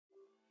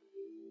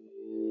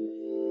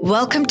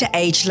Welcome to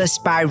Ageless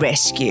by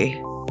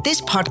Rescue.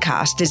 This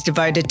podcast is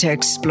devoted to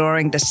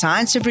exploring the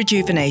science of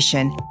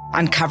rejuvenation,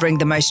 uncovering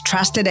the most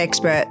trusted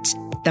experts,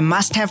 the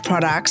must-have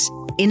products,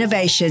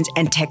 innovations,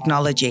 and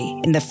technology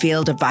in the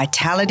field of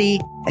vitality,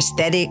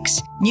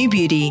 aesthetics, new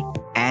beauty,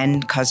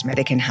 and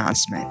cosmetic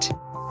enhancement.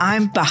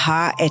 I'm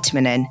Bahar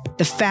Etmanen,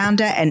 the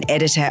founder and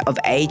editor of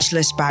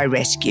Ageless by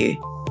Rescue.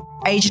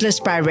 Ageless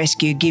by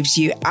Rescue gives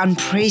you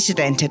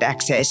unprecedented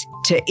access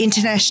to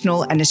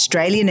international and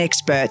Australian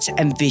experts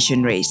and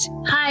visionaries.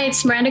 Hi,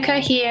 it's Miranda Kerr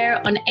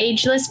here on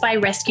Ageless by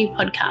Rescue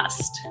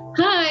podcast.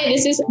 Hi,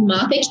 this is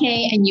Martha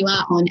Kay and you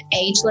are on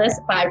Ageless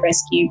by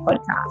Rescue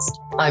podcast.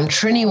 I'm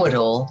Trini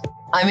Woodall.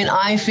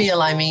 I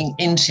feel I'm being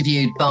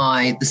interviewed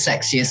by the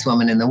sexiest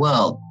woman in the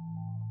world.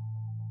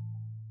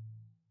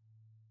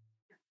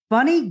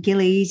 Bonnie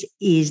Gillies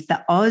is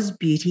the Oz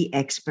beauty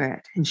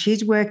expert, and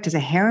she's worked as a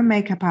hair and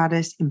makeup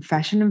artist in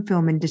fashion and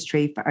film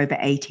industry for over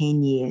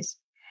 18 years.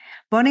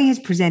 Bonnie has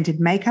presented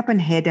makeup and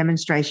hair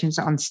demonstrations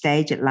on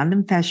stage at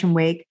London Fashion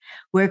Week,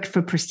 worked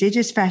for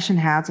prestigious fashion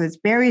houses,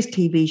 various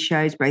TV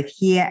shows both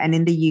here and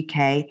in the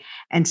UK,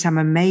 and some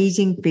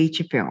amazing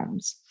feature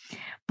films.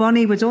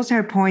 Bonnie was also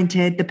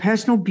appointed the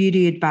personal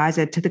beauty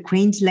advisor to the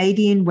Queen's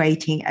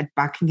Lady-in-Waiting at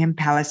Buckingham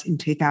Palace in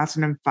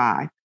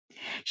 2005.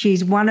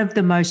 She's one of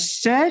the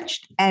most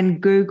searched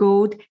and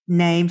Googled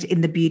names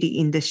in the beauty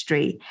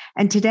industry.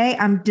 And today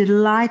I'm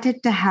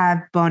delighted to have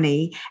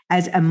Bonnie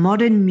as a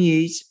Modern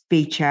Muse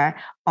feature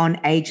on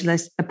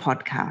Ageless, the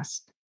podcast.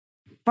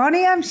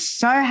 Bonnie, I'm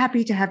so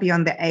happy to have you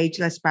on the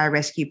Ageless by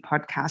Rescue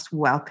podcast.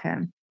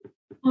 Welcome.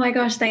 Oh my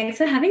gosh, thanks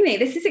for having me.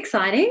 This is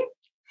exciting.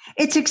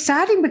 It's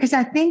exciting because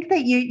I think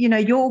that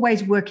you're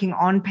always working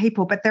on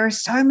people, but there are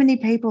so many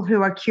people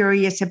who are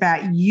curious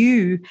about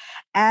you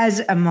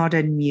as a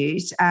modern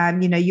muse.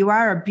 You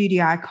are a beauty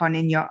icon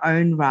in your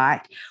own right.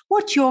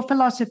 What's your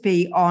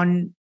philosophy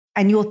on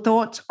and your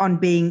thoughts on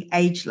being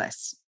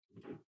ageless?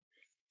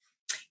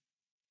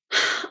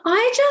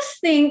 I just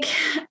think,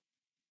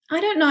 I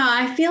don't know,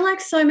 I feel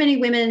like so many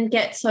women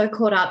get so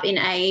caught up in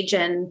age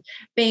and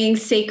being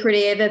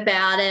secretive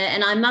about it.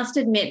 And I must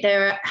admit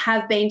there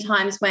have been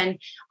times when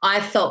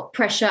I felt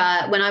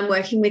pressure when I'm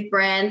working with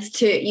brands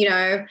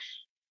to,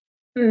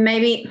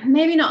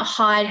 maybe not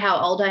hide how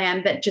old I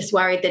am, but just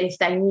worried that if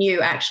they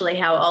knew actually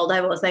how old I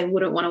was, they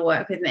wouldn't want to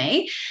work with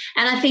me.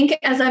 And I think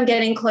as I'm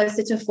getting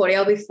closer to 40,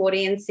 I'll be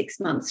 40 in 6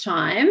 months'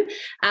 time,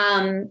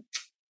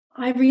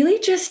 I really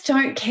just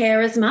don't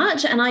care as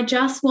much. And I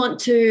just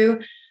want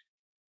to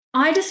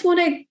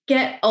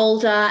get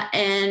older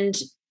and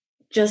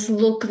just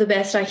look the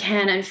best I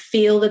can and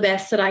feel the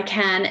best that I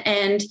can.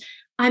 And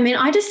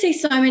I just see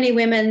so many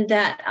women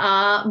that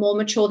are more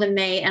mature than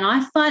me, and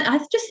I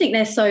just think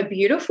they're so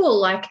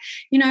beautiful. I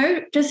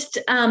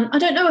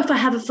don't know if I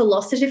have a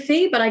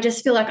philosophy, but I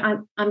just feel like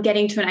I'm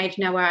getting to an age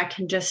now where I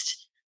can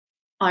just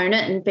own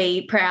it and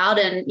be proud.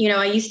 And,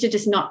 I used to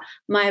just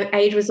my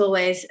age was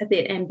always a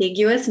bit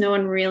ambiguous. No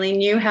one really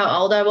knew how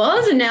old I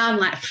was. And now I'm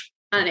like,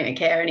 I don't even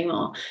care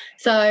anymore.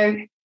 So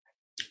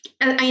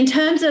in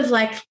terms of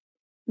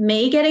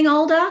me getting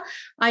older,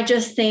 I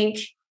just think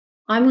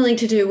I'm willing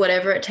to do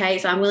whatever it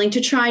takes. I'm willing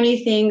to try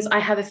new things. I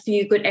have a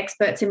few good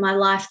experts in my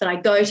life that I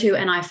go to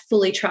and I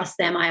fully trust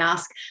them. I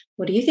ask,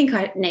 what do you think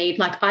I need?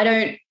 I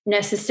don't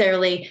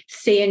necessarily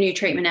see a new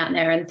treatment out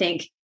there and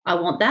think, I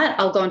want that.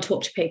 I'll go and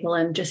talk to people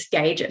and just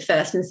gauge it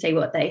first and see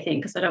what they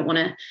think, because I don't want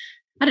to,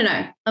 I don't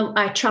know.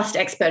 I trust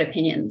expert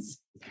opinions.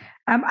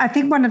 I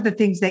think one of the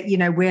things that,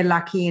 we're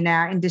lucky in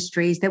our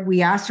industry is that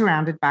we are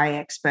surrounded by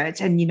experts,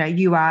 and,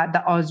 you are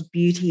the Oz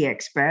beauty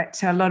expert.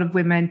 So a lot of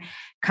women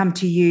come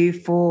to you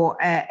for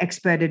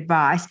expert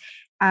advice.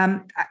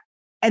 And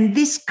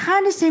this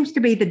kind of seems to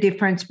be the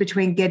difference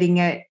between getting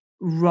it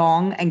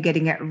wrong and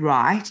getting it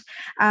right.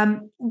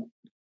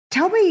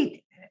 Tell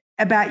me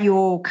about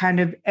your kind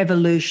of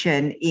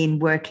evolution in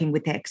working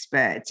with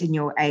experts in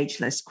your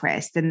ageless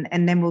quest. And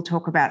then we'll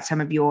talk about some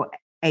of your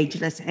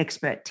ageless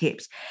expert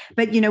tips.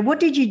 But,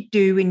 what did you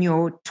do in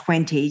your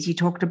 20s? You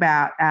talked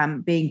about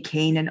being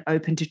keen and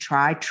open to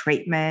try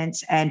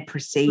treatments and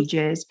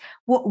procedures.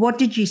 What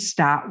did you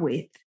start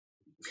with?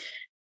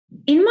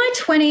 In my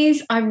 20s,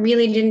 I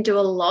really didn't do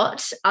a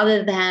lot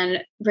other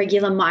than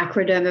regular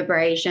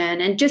microdermabrasion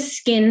and just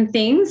skin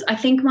things. I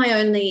think my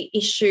only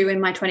issue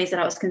in my 20s that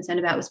I was concerned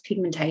about was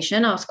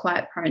pigmentation. I was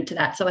quite prone to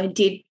that. So I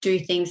did do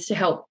things to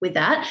help with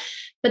that.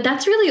 But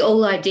that's really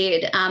all I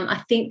did.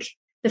 I think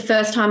the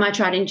first time I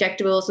tried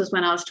injectables was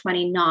when I was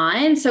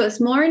 29. So it's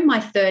more in my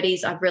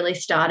 30s I've really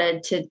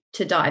started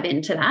to dive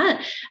into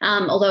that,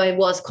 although I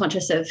was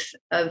conscious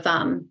of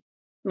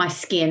my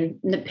skin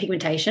and the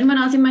pigmentation when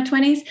I was in my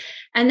 20s.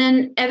 And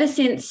then ever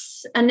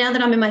since, and now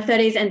that I'm in my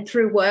 30s and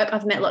through work,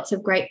 I've met lots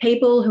of great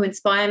people who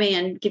inspire me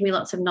and give me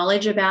lots of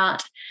knowledge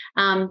about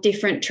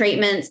different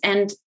treatments.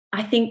 And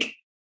I think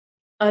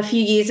a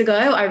few years ago,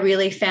 I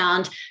really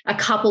found a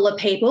couple of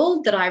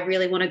people that I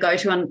really want to go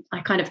to, and I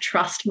kind of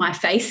trust my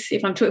face.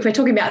 If we're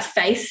talking about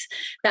face,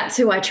 that's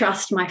who I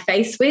trust my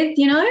face with,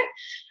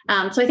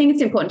 So I think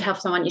it's important to have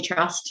someone you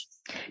trust.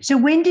 So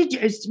when did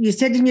you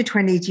said in your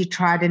 20s you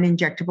tried an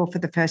injectable for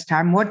the first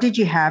time. What did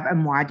you have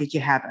and why did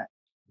you have it?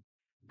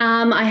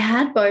 I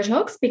had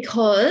Botox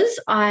because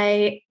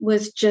I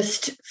was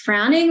just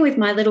frowning with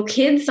my little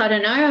kids. I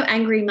don't know,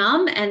 angry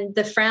mum, and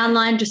the frown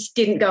line just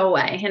didn't go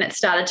away and it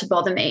started to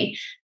bother me.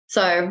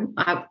 So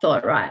I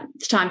thought, right,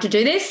 it's time to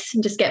do this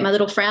and just get my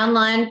little frown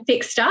line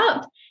fixed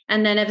up.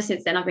 And then ever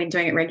since then, I've been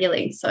doing it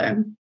regularly.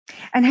 So.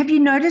 And have you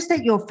noticed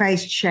that your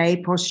face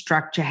shape or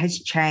structure has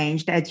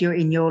changed as you're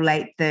in your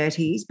late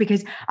 30s?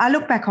 Because I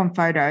look back on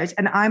photos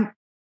and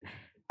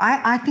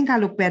I think I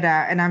look better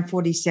and I'm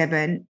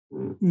 47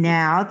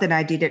 now than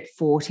I did at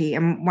 40.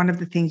 And one of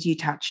the things you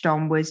touched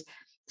on was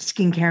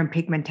skincare and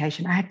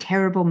pigmentation. I had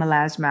terrible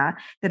melasma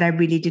that I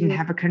really didn't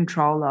have a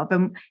control of.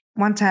 And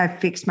once I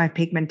fixed my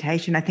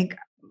pigmentation, I think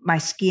my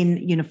skin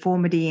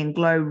uniformity and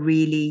glow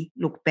really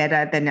looked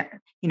better than,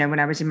 when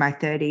I was in my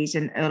 30s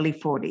and early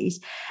 40s.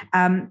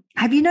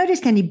 Have you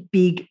noticed any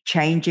big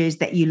changes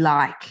that you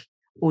like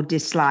or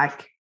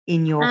dislike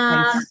in your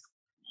face?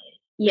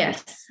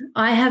 Yes,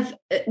 I have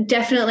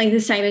definitely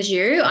the same as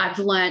you. I've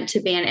learned to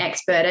be an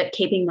expert at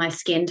keeping my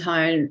skin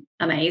tone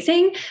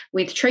amazing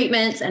with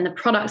treatments and the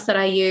products that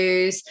I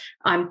use.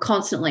 I'm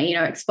constantly,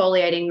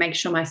 exfoliating, make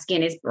sure my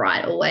skin is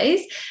bright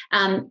always.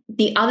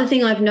 The other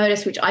thing I've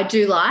noticed, which I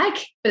do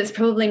like, but it's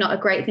probably not a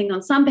great thing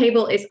on some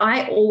people, is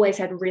I always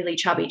had really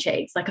chubby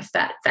cheeks, like a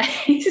fat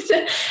face.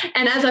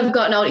 And as I've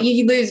gotten older,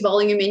 you lose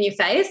volume in your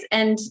face.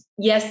 And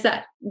yes,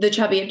 that the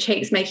chubbier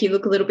cheeks make you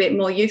look a little bit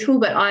more youthful,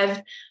 but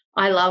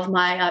I love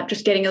my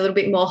just getting a little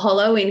bit more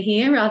hollow in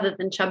here rather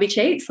than chubby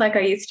cheeks like I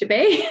used to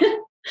be.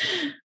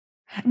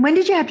 When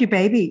did you have your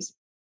babies?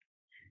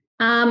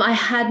 I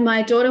had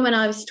my daughter when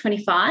I was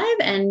 25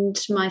 and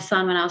my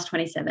son when I was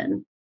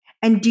 27.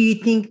 And do you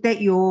think that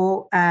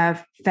your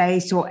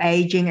face or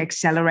aging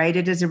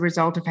accelerated as a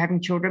result of having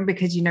children?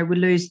 Because, we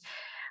lose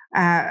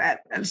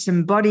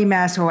some body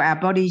mass or our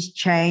bodies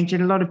change.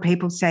 And a lot of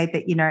people say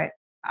that,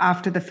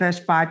 after the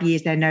first 5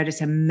 years, they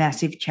notice a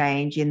massive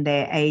change in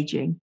their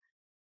aging.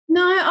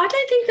 No, I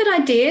don't think that I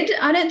did.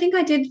 I don't think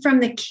I did from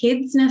the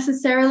kids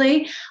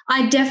necessarily.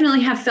 I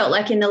definitely have felt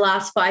like in the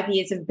last 5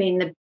 years have been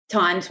the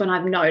times when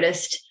I've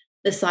noticed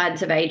the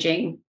signs of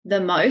aging the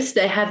most.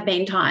 There have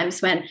been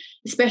times when,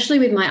 especially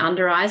with my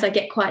under eyes, I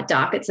get quite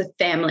dark. It's a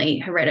family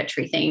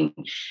hereditary thing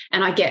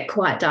and I get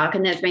quite dark.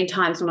 And there's been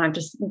times when I've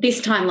just,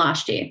 this time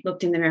last year,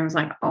 looked in the mirror and was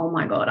like, oh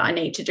my God, I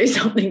need to do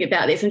something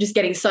about this. I'm just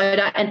getting so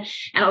dark. And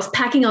I was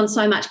packing on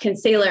so much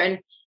concealer and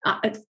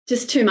it's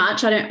just too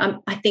much.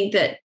 I think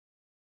that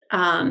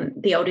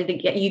the older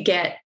you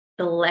get,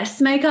 the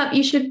less makeup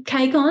you should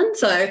cake on.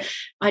 So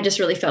I just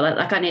really felt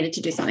like I needed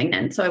to do something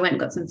then. So I went and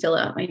got some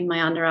filler in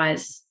my under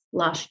eyes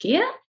last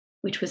year,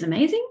 which was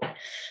amazing.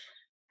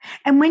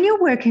 And when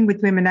you're working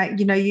with women,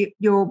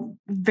 you're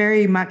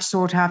very much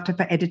sought after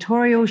for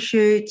editorial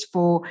shoots,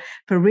 for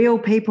real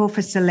people,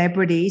 for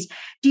celebrities.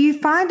 Do you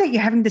find that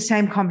you're having the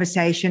same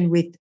conversation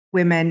with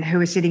women who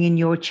are sitting in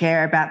your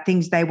chair about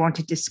things they want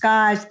to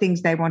disguise,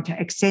 things they want to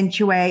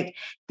accentuate,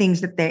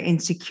 things that they're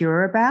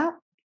insecure about?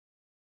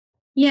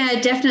 Yeah,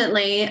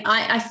 definitely.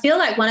 I feel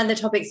like one of the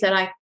topics that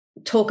I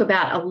talk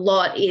about a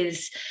lot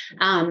is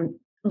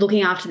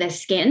looking after their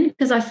skin,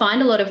 because I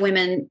find a lot of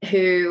women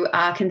who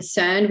are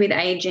concerned with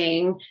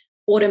aging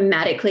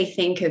automatically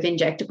think of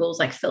injectables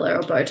like filler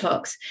or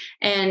Botox.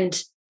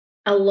 And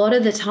a lot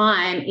of the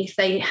time, if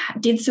they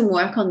did some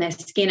work on their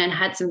skin and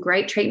had some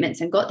great treatments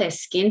and got their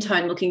skin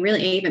tone looking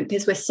really even,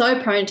 because we're so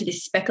prone to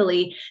this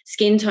speckly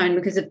skin tone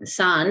because of the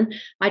sun,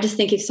 I just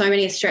think there's so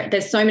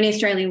many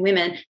Australian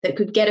women that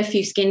could get a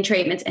few skin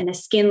treatments and their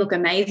skin look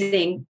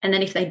amazing. And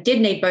then if they did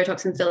need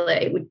Botox and filler,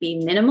 it would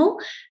be minimal.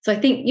 So I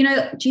think,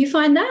 do you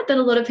find that a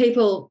lot of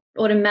people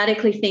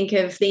automatically think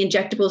of the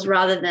injectables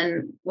rather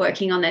than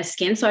working on their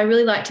skin? So I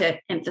really like to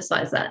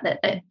emphasize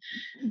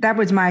that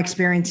was my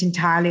experience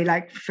entirely.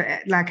 Like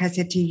I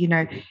said to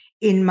you,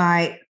 in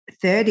my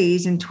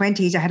 30s and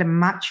 20s, I had a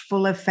much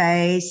fuller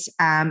face.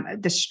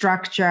 The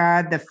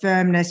structure, the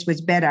firmness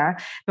was better.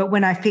 But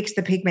when I fixed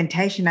the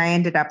pigmentation, I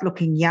ended up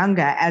looking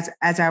younger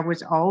as I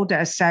was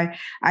older. So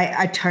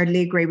I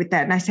totally agree with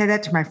that. And I say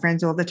that to my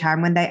friends all the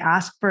time. When they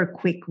ask for a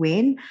quick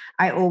win,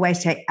 I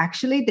always say,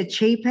 actually, the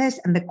cheapest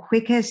and the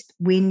quickest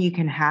win you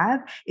can have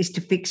is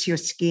to fix your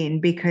skin,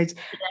 because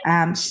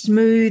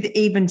smooth,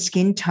 even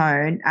skin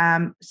tone,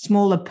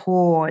 smaller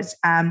pores,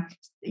 and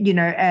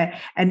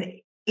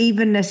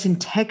evenness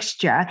and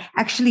texture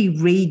actually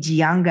reads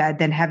younger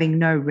than having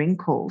no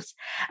wrinkles.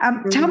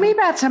 Tell me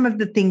about some of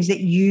the things that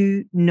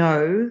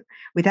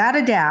without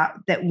a doubt,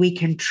 that we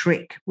can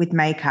trick with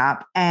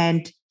makeup,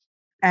 and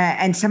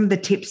some of the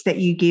tips that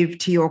you give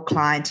to your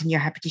clients and you're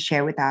happy to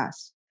share with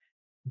us.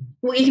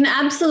 Well, you can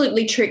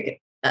absolutely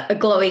trick a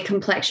glowy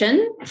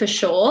complexion for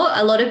sure.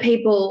 A lot of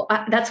people,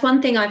 that's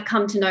one thing I've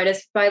come to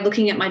notice by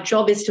looking at my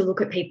job, is to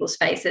look at people's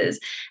faces.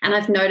 And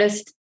I've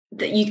noticed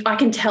that I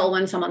can tell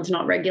when someone's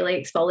not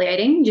regularly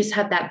exfoliating. You just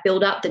have that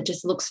buildup that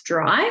just looks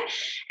dry.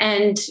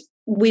 And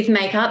with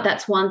makeup,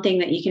 that's one thing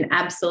that you can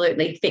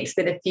absolutely fix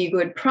with a few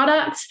good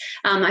products.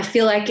 I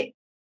feel like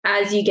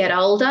as you get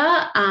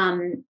older,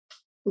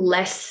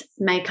 less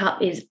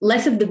makeup is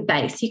less of the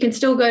base. You can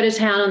still go to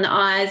town on the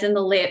eyes and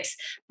the lips,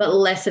 but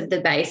less of the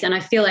base. And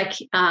I feel like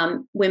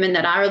women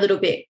that are a little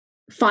bit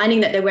finding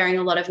that they're wearing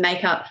a lot of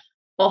makeup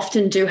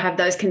often do have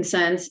those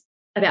concerns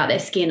about their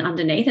skin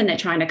underneath, and they're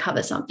trying to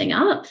cover something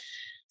up.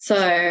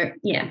 So,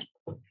 yeah.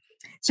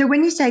 So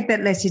when you say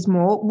that less is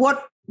more,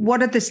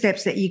 what are the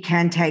steps that you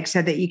can take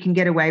so that you can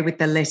get away with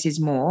the less is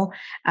more?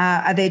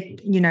 Are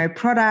there,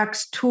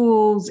 products,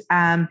 tools,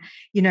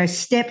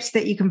 steps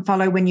that you can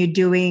follow when you're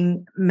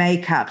doing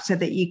makeup so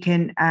that you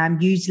can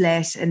use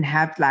less and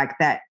have like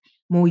that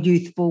more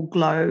youthful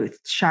glow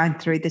shine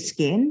through the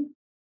skin?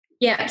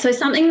 Yeah, so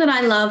something that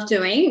I love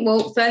doing,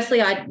 well,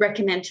 firstly, I'd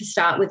recommend to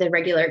start with a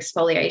regular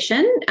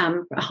exfoliation,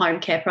 a home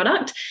care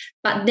product.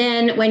 But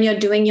then when you're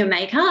doing your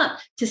makeup,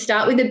 to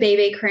start with a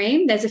BB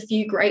cream, there's a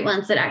few great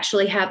ones that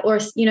actually have, or,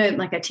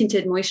 like a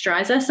tinted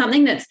moisturizer,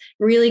 something that's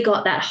really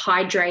got that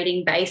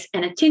hydrating base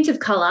and a tint of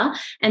color.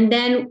 And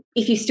then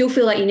if you still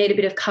feel like you need a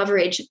bit of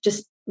coverage,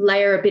 just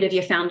layer a bit of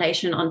your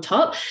foundation on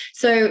top.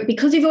 So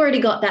because you've already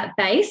got that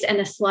base and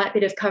a slight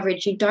bit of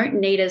coverage, you don't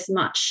need as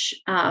much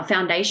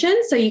foundation.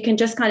 So you can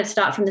just kind of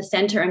start from the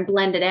center and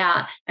blend it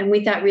out. And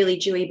with that really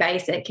dewy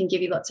base, it can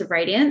give you lots of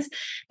radiance.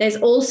 There's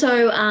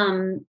also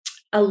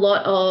a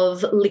lot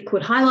of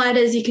liquid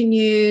highlighters you can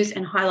use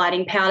and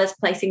highlighting powders,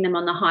 placing them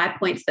on the high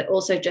points that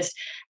also just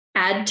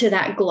add to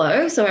that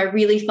glow. So I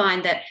really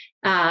find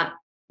that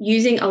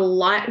using a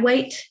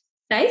lightweight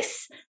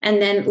base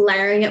and then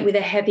layering it with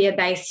a heavier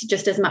base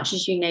just as much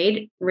as you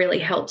need really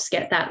helps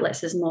get that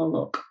less is more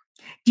look.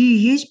 Do you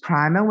use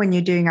primer when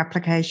you're doing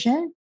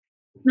application?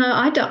 No,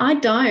 I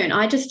don't.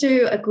 I just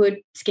do a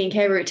good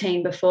skincare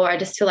routine before. I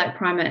just feel like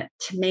primer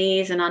to me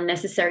is an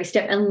unnecessary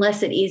step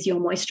unless it is your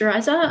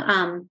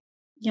moisturizer.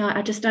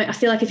 I just don't. I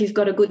feel like if you've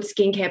got a good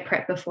skincare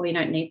prep before, you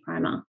don't need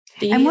primer.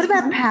 And what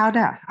about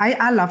powder?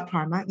 I love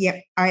primer.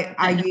 Yep.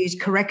 I use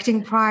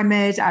correcting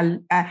primers.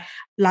 I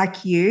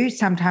like you.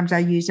 Sometimes I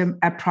use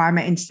a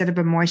primer instead of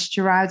a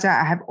moisturizer.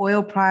 I have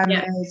oil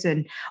primers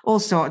and all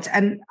sorts,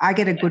 and I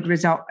get a good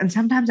result. And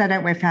sometimes I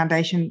don't wear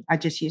foundation. I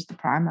just use the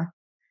primer.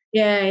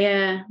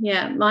 Yeah.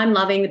 I'm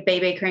loving the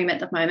BB cream at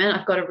the moment.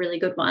 I've got a really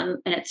good one,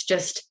 and it's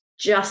just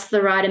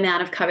the right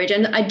amount of coverage.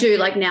 And I do,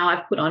 like, now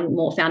I've put on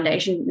more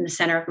foundation in the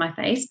center of my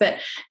face, but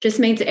just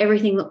means that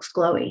everything looks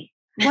glowy.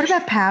 What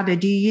about powder?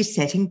 Do you use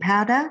setting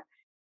powder?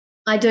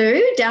 I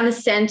do. Down the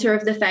center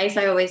of the face,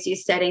 I always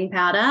use setting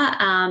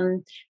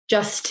powder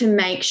just to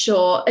make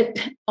sure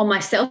on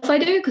myself I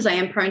do, because I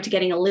am prone to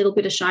getting a little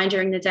bit of shine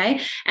during the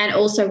day. And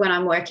also when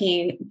I'm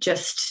working,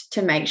 just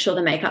to make sure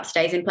the makeup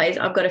stays in place,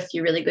 I've got a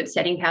few really good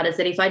setting powders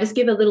that if I just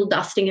give a little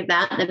dusting of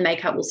that, the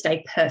makeup will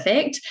stay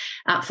perfect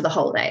for the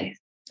whole day.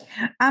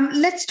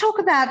 Let's talk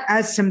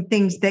about some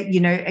things that,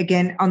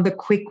 again, on the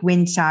quick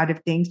win side of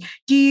things.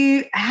 Do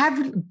you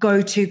have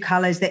go-to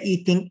colors that you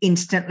think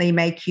instantly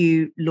make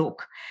you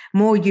look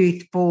more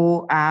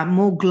youthful,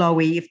 more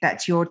glowy, if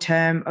that's your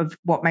term of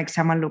what makes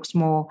someone looks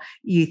more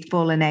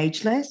youthful and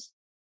ageless?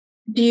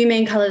 Do you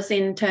mean colors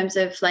in terms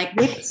of like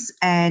lips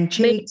and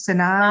cheeks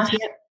and eyes?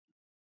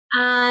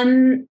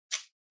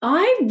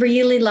 I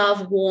really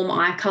love warm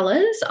eye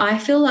colors. I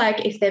feel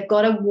like if they've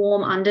got a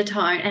warm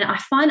undertone, and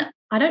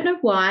I don't know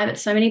why, but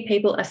so many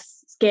people are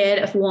scared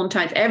of warm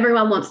tones.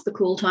 Everyone wants the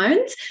cool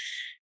tones,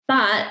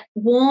 but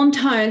warm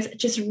tones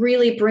just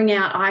really bring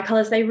out eye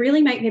colors. They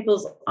really make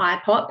people's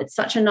eye pop. It's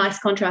such a nice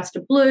contrast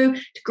to blue,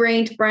 to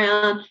green, to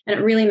brown, and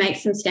it really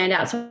makes them stand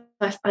out. So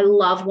I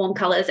love warm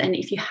colors. And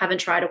if you haven't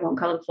tried a warm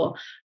color before,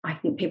 I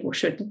think people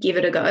should give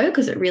it a go,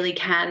 because it really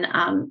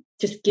can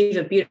just give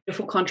a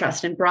beautiful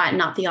contrast and brighten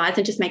up the eyes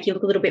and just make you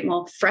look a little bit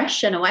more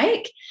fresh and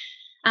awake.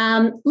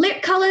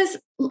 Lip colors,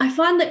 I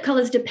find that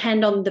colors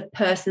depend on the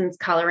person's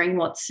coloring,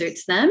 what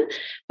suits them.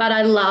 But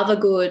I love a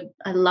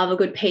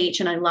good peach,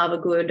 and I love a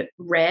good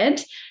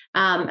red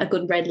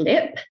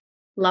lip.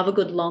 Love a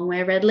good long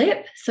wear red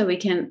lip. So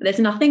there's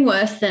nothing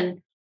worse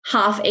than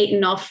half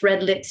eaten off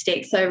red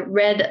lipstick. So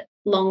red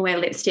long wear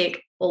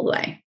lipstick all the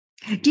way.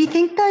 Do you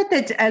think, though,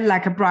 that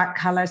like a bright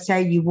color,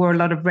 say you wore a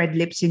lot of red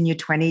lips in your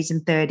 20s and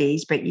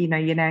 30s, but, you're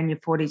now in your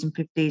 40s and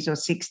 50s or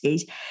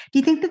 60s, do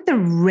you think that the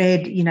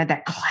red,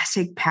 that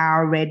classic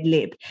power red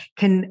lip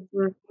can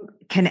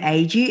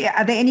age you?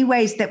 Are there any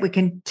ways that we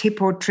can tip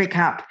or trick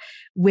up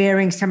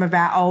wearing some of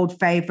our old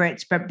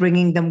favorites, but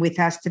bringing them with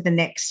us to the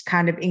next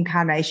kind of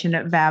incarnation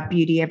of our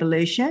beauty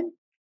evolution?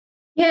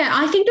 Yeah,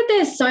 I think that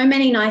there's so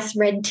many nice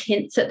red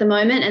tints at the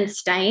moment, and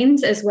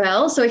stains as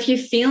well. So if you're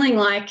feeling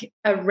like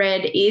a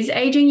red is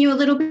aging you a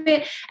little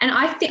bit, and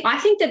I think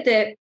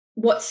that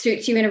what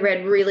suits you in a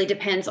red really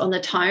depends on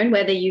the tone,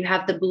 whether you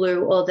have the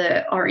blue or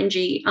the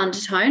orangey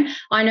undertone.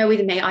 I know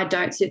with me, I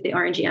don't suit the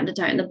orangey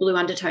undertone. The blue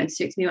undertone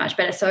suits me much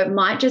better. So it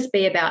might just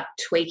be about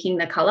tweaking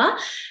the color.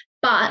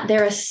 But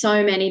there are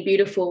so many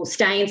beautiful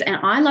stains, and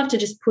I love to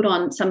just put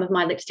on some of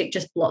my lipstick,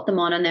 just blot them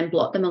on and then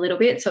blot them a little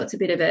bit, so it's a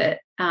bit of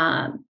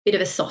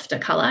a softer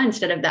color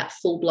instead of that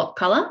full block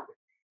color.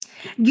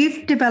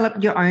 You've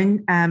developed your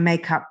own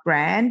makeup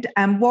brand.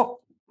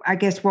 I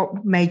guess,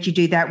 what made you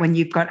do that when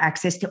you've got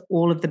access to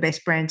all of the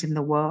best brands in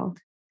the world?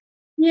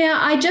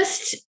 Yeah,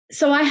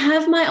 so I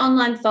have my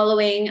online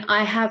following.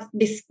 I have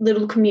this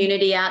little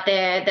community out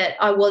there that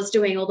I was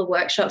doing all the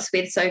workshops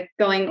with. So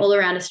going all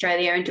around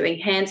Australia and doing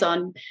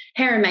hands-on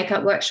hair and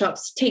makeup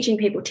workshops, teaching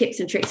people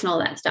tips and tricks and all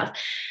that stuff.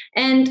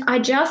 And I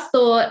just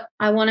thought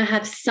I want to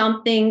have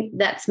something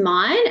that's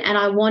mine, and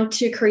I want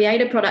to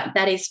create a product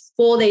that is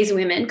for these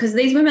women, because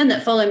these women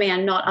that follow me are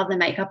not other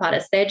makeup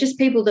artists. They're just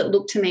people that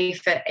look to me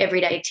for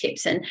everyday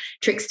tips and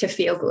tricks to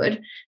feel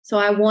good. So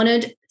I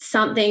wanted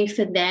something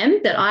for them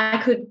that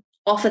I could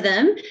offer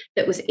them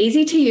that was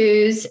easy to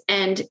use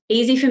and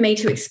easy for me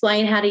to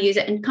explain how to use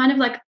it, and kind of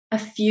like a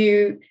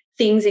few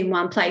things in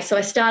one place. So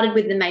I started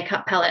with the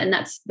makeup palette, and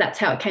that's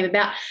how it came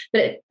about.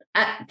 But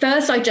at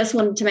first, I just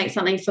wanted to make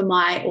something for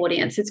my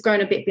audience. It's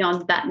grown a bit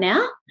beyond that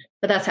now,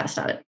 but that's how it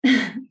started.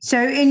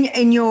 So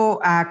in your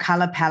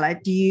color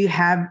palette, do you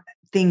have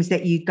things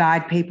that you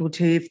guide people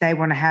to if they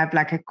want to have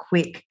like a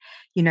quick,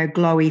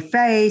 glowy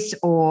face,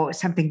 or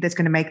something that's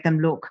going to make them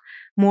look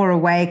more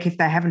awake if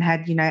they haven't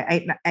had,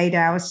 8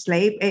 hours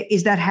sleep?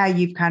 Is that how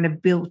you've kind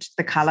of built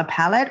the color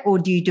palette, or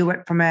do you do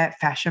it from a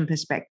fashion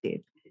perspective?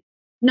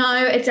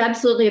 No, it's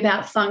absolutely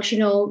about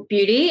functional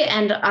beauty.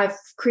 And I've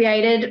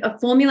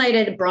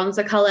formulated a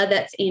bronzer color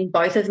that's in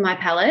both of my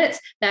palettes.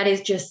 That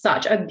is just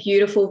such a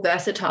beautiful,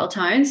 versatile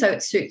tone. So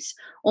it suits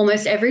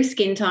almost every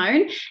skin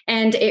tone.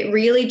 And it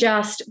really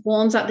just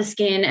warms up the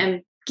skin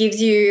and gives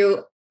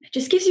you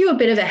a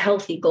bit of a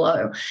healthy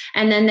glow.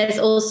 And then there's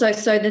also,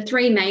 so the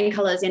three main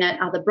colors in it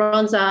are the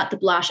bronzer, the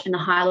blush, and the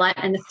highlight,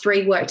 and the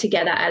three work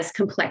together as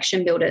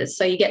complexion builders.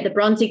 So you get the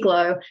bronzy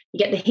glow, you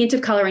get the hint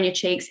of color in your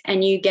cheeks,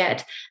 and you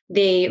get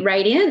the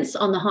radiance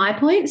on the high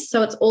points.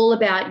 So it's all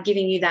about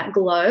giving you that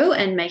glow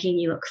and making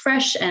you look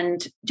fresh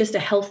and just a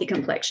healthy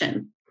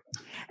complexion.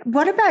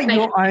 What about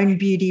your own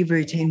beauty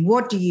routine?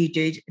 What do you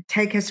do?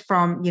 Take us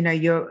from,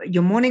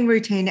 your morning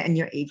routine and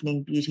your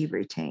evening beauty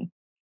routine.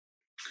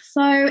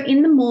 So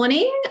in the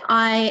morning,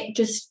 I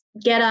just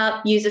get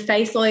up, use a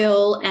face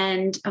oil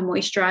and a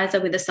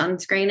moisturizer with a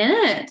sunscreen in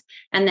it,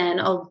 and then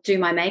I'll do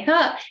my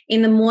makeup.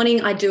 In the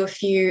morning, I do a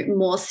few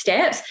more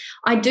steps.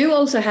 I do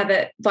also have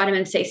a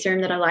vitamin C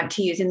serum that I like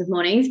to use in the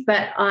mornings,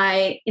 but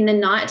in the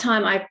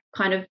nighttime, I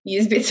kind of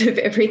use bits of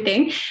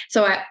everything.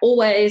 So I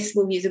always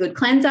will use a good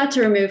cleanser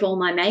to remove all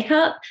my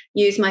makeup,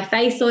 use my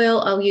face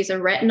oil, I'll use a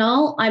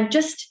retinol.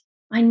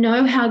 I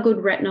know how good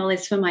retinol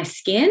is for my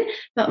skin,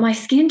 but my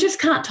skin just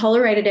can't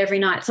tolerate it every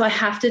night. So I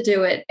have to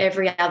do it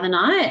every other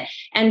night.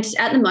 And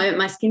at the moment,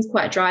 my skin's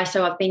quite dry.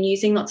 So I've been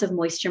using lots of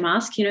moisture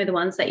masks, the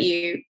ones that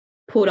you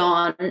put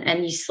on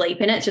and you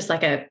sleep in it. It's just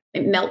like it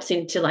melts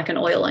into like an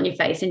oil on your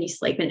face and you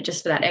sleep in it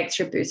just for that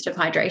extra boost of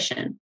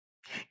hydration.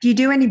 Do you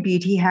do any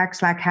beauty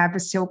hacks, like have a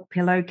silk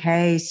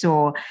pillowcase,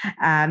 or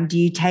do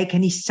you take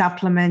any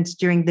supplements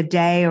during the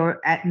day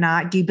or at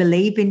night? Do you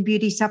believe in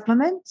beauty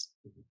supplements?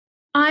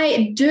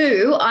 I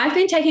do. I've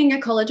been taking a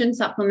collagen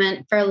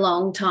supplement for a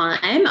long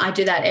time. I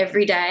do that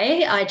every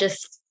day.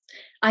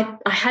 I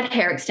had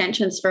hair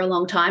extensions for a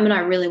long time, and I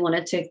really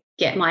wanted to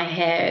get my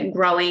hair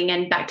growing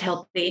and back to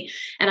healthy.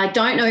 And I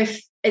don't know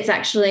if it's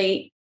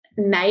actually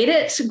made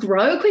it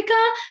grow quicker,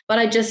 but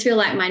I just feel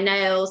like my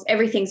nails,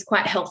 everything's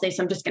quite healthy.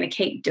 So I'm just going to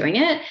keep doing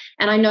it.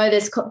 And I know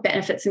there's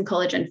benefits in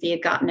collagen for your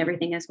gut and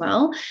everything as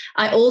well.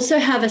 I also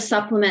have a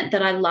supplement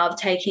that I love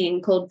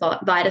taking called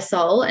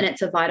Vitasol, and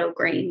it's a Vital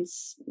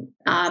Greens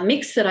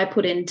mix that I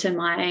put into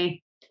my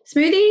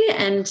smoothie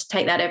and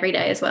take that every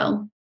day as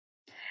well.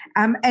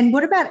 And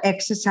what about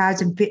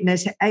exercise and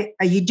fitness?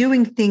 Are you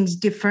doing things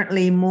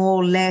differently,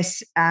 more or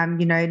less, now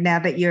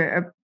that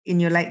you're in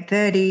your late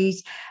 30s?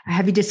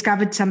 Have you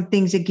discovered some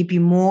things that give you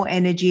more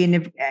energy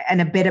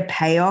and a better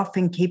payoff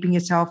in keeping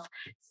yourself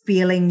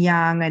feeling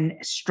young and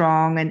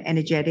strong and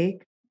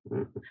energetic?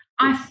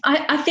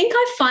 I think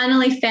I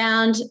finally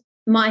found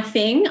my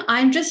thing.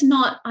 I'm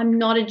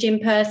not a gym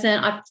person.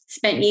 I've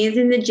spent years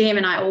in the gym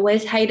and I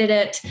always hated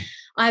it.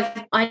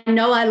 I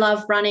know I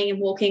love running and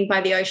walking by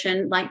the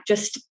ocean,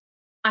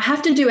 I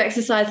have to do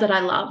exercise that I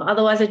love.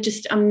 Otherwise,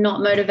 I'm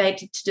not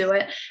motivated to do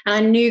it. And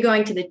I knew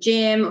going to the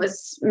gym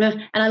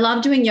and I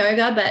love doing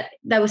yoga, but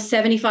they were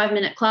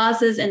 75-minute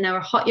classes and they were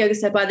hot yoga.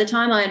 So by the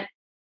time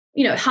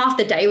half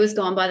the day was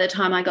gone by the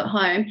time I got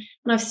home.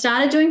 And I've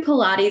started doing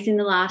Pilates in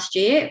the last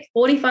year,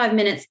 45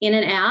 minutes in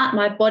and out.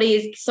 My body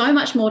is so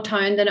much more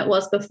toned than it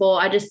was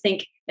before. I just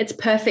think it's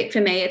perfect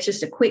for me. It's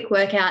just a quick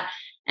workout.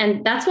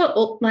 And that's what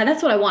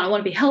I want. I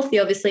want to be healthy,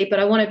 obviously, but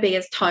I want to be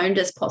as toned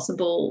as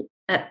possible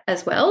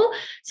as well.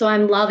 So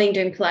I'm loving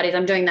doing Pilates.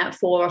 I'm doing that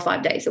 4 or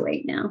 5 days a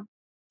week now.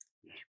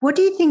 What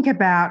do you think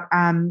about,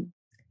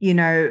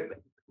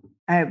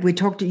 you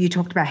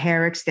talked about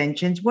hair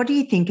extensions. What do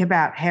you think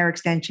about hair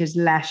extensions,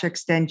 lash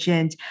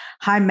extensions,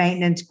 high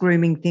maintenance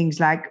grooming, things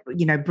like,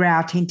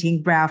 brow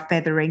tinting, brow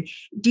feathering?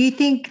 Do you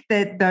think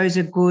that those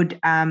are good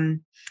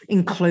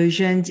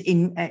inclusions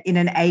in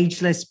an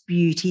ageless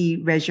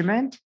beauty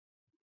regimen?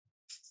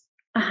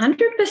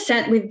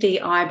 100% with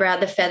the eyebrow,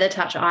 the feather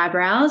touch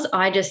eyebrows.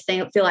 I just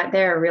feel like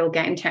they're a real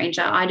game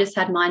changer. I just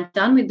had mine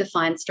done with the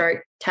fine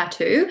stroke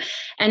tattoo,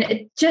 and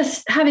it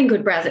just having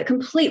good brows, it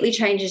completely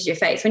changes your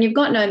face. When you've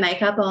got no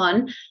makeup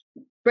on,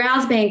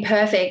 brows being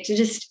perfect, you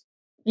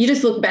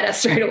just look better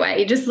straight away.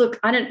 You just look,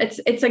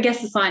 it's I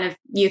guess a sign of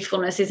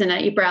youthfulness, isn't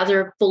it? Your brows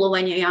are fuller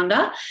when you're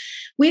younger.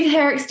 With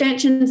hair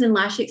extensions and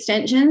lash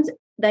extensions,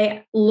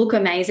 they look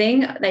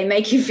amazing. They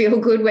make you feel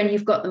good when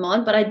you've got them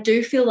on, but I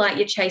do feel like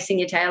you're chasing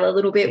your tail a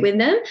little bit with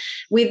them.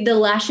 With the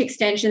lash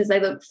extensions, they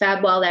look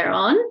fab while they're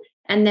on.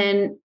 And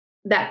then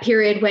that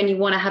period when you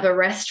want to have a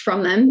rest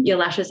from them, your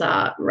lashes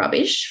are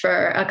rubbish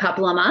for a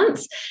couple of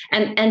months.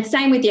 And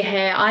same with your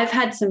hair. I've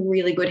had some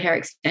really good hair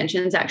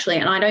extensions actually,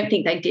 and I don't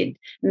think they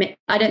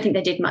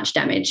did much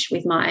damage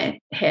with my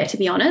hair, to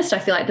be honest. I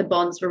feel like the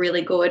bonds were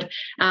really good.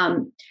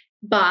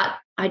 But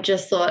I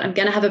just thought I'm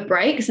going to have a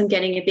break because I'm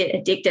getting a bit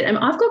addicted. And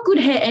I've got good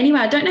hair anyway.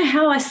 I don't know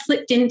how I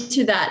slipped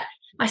into that.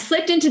 I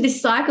slipped into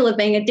this cycle of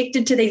being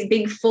addicted to these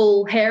big,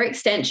 full hair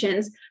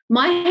extensions.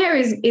 My hair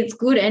it's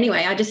good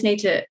anyway. I just need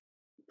to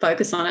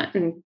focus on it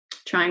and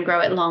try and grow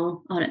it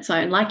long on its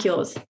own, like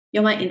yours.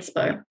 You're my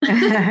inspo.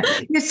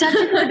 You're such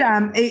a good,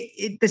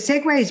 the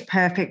segue is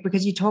perfect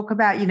because you talk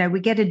about, we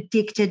get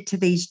addicted to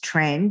these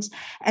trends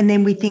and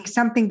then we think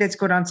something that's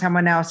good on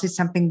someone else is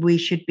something we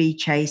should be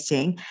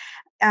chasing.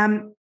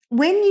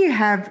 When you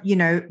have,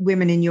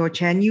 women in your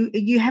chair, and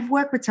you have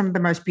worked with some of the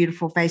most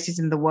beautiful faces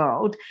in the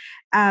world,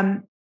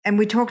 and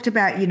we talked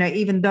about,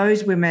 even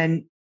those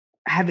women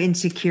have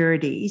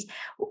insecurities.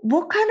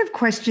 What kind of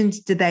questions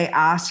do they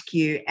ask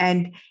you,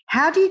 and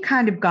how do you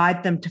kind of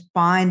guide them to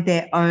find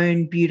their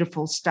own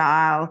beautiful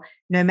style,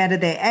 no matter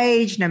their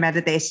age, no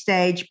matter their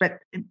stage, but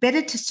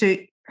better to suit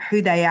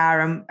who they are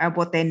and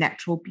what their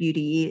natural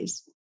beauty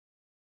is?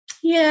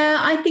 Yeah,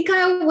 I think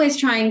I always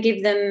try and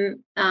give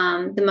them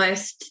the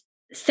most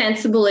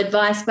sensible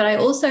advice, but I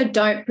also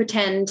don't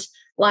pretend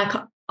like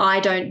I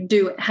don't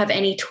have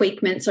any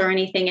tweakments or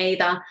anything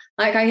either.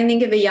 Like I can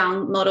think of a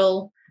young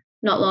model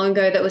not long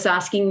ago that was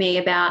asking me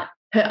about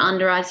her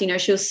under eyes.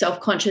 She was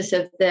self-conscious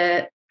of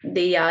the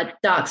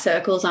dark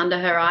circles under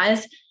her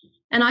eyes.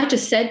 And I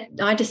just said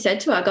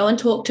to her, go and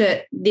talk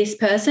to this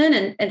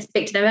person and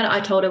speak to them about it. I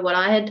told her what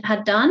I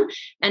had done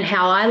and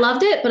how I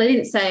loved it, but I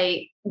didn't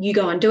say, you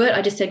go and do it.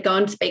 I just said, go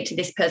and speak to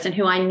this person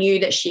who I knew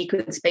that she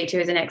could speak to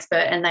as an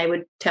expert, and they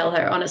would tell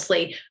her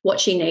honestly what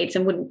she needs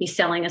and wouldn't be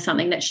selling her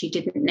something that she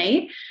didn't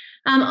need.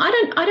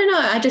 I don't know.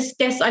 I just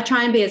guess I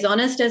try and be as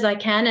honest as I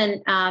can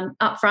and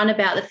upfront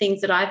about the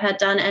things that I've had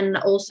done, and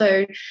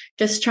also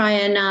just try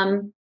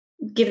and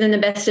give them the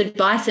best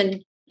advice.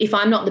 And if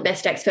I'm not the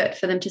best expert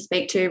for them to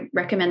speak to,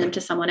 recommend them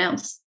to someone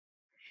else.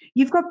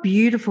 You've got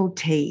beautiful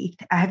teeth.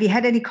 Have you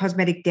had any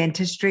cosmetic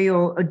dentistry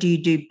or do you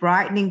do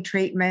brightening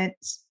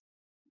treatments?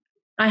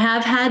 I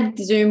have had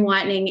Zoom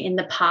whitening in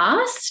the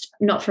past,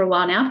 not for a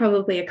while now,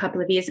 probably a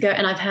couple of years ago,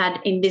 and I've had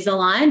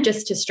Invisalign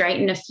just to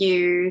straighten a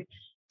few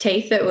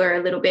teeth that were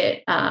a little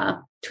bit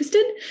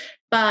twisted,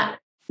 but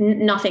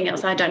nothing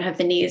else. I don't have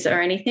veneers or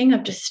anything.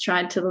 I've just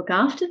tried to look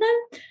after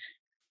them.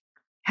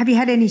 Have you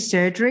had any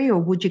surgery, or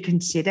would you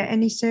consider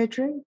any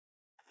surgery?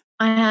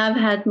 I have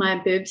had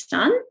my boobs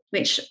done,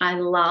 which I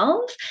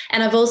love.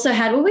 And I've also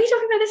had, were we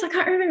talking about this? I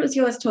can't remember, it was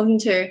you I was talking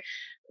to,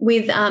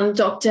 with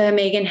Dr.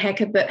 Megan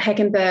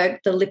Heckenberg,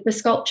 the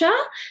liposculpture.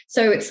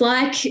 So it's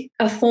like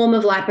a form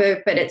of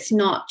lipo, but it's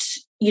not,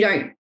 you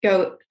don't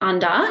go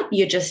under,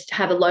 you just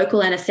have a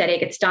local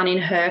anesthetic. It's done in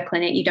her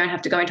clinic. You don't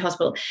have to go into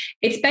hospital.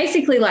 It's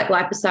basically like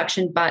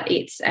liposuction, but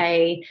it's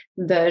a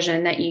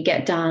version that you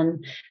get done,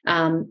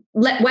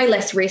 way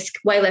less risk,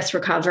 way less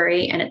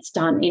recovery, and it's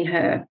done in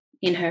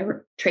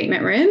her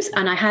treatment rooms.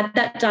 And I had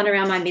that done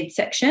around my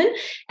midsection,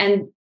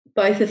 and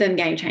both of them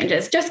game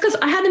changers, just because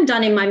I had them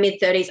done in my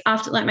mid-30s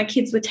after, like, my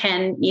kids were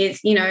 10 years,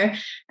 and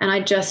I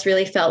just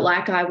really felt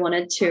like I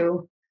wanted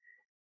to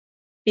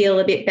feel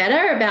a bit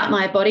better about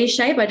my body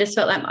shape. I just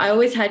felt like I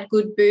always had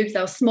good boobs.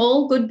 They were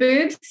small, good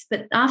boobs,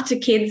 but after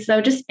kids, they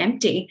were just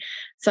empty.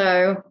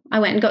 So I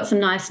went and got some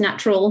nice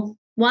natural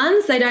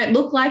ones. They don't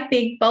look like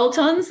big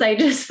bolt-ons. They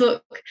just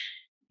look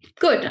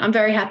good. I'm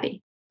very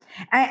happy.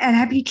 And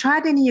have you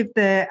tried any of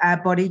the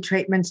body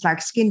treatments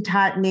like skin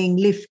tightening,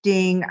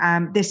 lifting?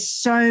 There's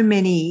so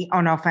many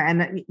on offer,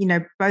 and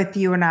both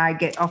you and I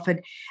get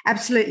offered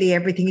absolutely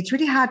everything. It's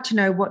really hard to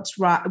know what's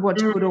right,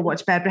 what's good, or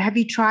what's bad. But have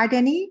you tried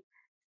any?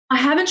 I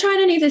haven't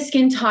tried any of the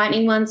skin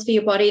tightening ones for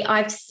your body.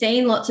 I've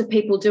seen lots of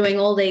people doing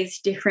all these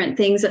different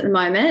things at the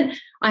moment.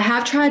 I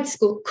have tried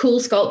cool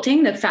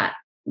sculpting,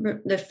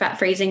 the fat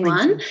freezing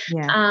one.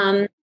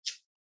 Yeah.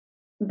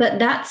 But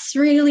that's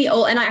really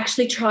all. And I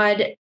actually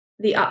tried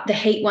the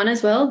heat one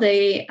as well,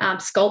 the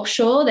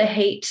Sculpture, the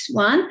heat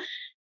one.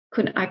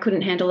 I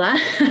couldn't handle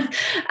that.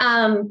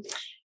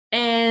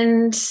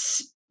 And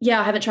yeah,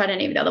 I haven't tried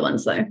any of the other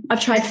ones though. I've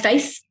tried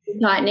face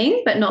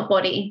tightening, but not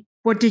body.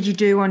 What did you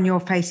do on your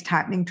face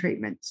tightening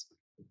treatments?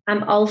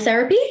 Oil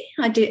therapy.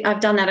 I've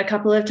done that a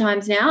couple of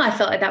times now. I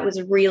felt like that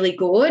was really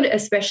good,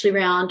 especially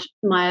around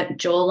my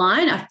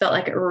jawline. I felt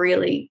like it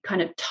really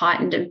kind of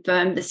tightened and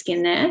firmed the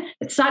skin there.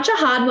 It's such a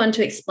hard one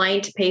to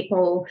explain to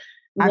people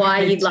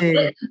why you love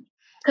it.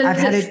 I've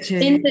had it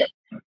too.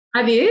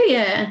 Have you?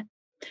 Yeah.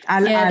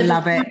 I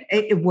love it.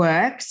 It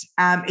works.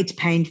 It's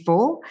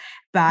painful,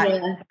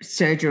 but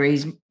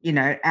surgery's,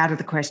 out of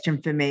the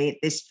question for me at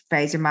this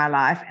phase of my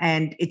life.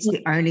 And it's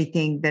the only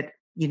thing that,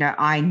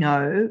 I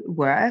know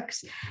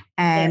works,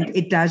 and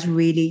it does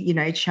really,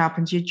 it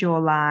sharpens your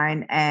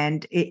jawline,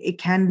 and it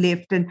can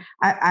lift. And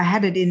I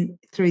had it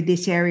through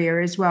this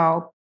area as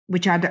well,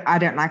 which I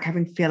don't like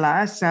having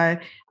filler. So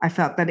I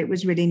felt that it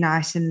was really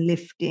nice and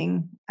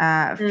lifting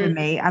for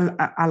me.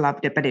 I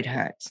loved it, but it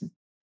hurts.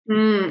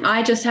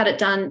 I just had it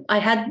done. I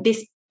had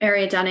this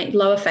area done at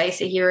lower face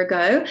a year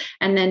ago,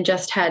 and then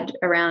just had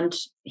around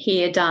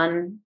here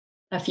done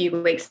a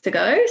few weeks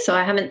ago. So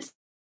I haven't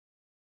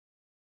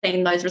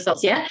seen those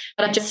results yet,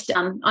 but I just,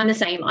 I'm the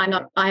same.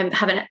 I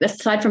haven't,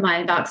 aside from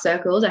my dark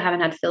circles, I haven't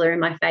had filler in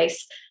my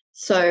face.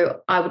 So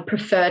I would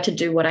prefer to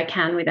do what I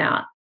can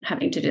without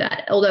having to do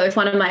that. Although if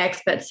one of my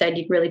experts said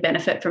you'd really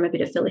benefit from a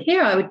bit of filler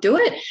here, I would do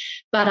it.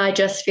 But I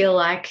just feel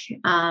like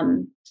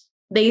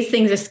these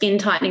things are skin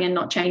tightening and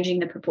not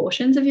changing the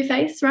proportions of your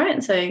face, right?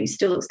 And so it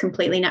still looks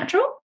completely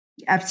natural.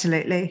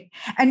 Absolutely.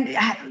 And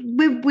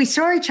we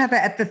saw each other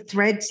at the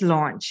Threads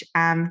launch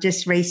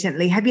just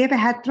recently. Have you ever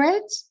had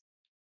Threads?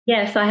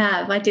 Yes, I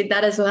have. I did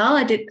that as well.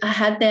 I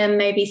had them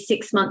maybe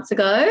 6 months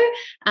ago,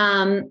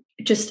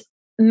 just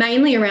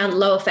mainly around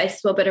lower face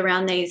as well, but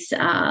around these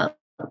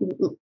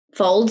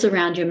folds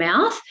around your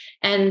mouth.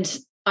 And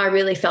I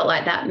really felt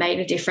like that made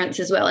a difference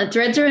as well. And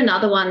Threads are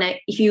another one that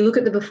if you look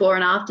at the before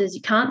and afters,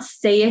 you can't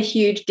see a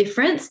huge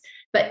difference,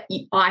 but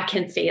I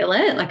can feel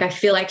it. Like I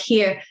feel like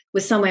here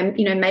was somewhere,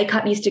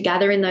 makeup used to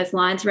gather in those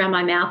lines around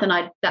my mouth,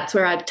 and that's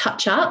where I'd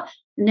touch up.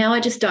 Now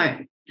I just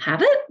don't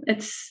have it.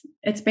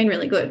 It's been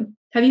really good.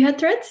 Have you had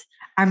Threads?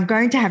 I'm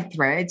going to have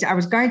Threads. I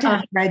was going to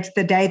have Threads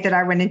the day that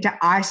I went into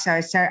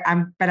ISO. So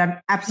I'm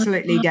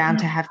absolutely down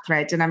to have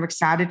Threads, and I'm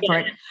excited for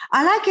it.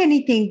 I like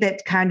anything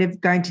that's kind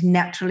of going to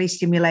naturally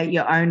stimulate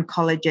your own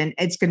collagen.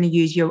 It's going to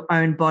use your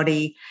own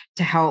body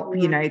to help,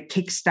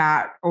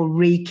 kickstart or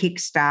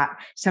re-kickstart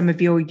some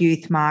of your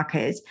youth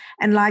markers.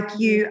 And like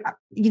you,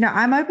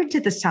 I'm open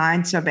to the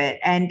science of it.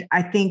 And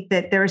I think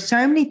that there are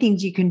so many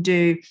things you can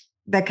do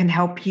that can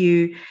help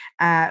you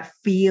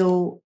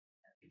feel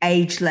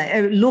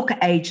ageless, look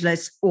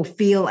ageless, or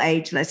feel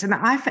ageless. And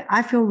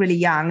I feel really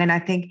young, and I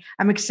think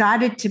I'm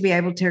excited to be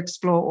able to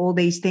explore all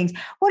these things.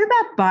 What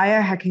about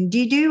biohacking? Do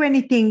you do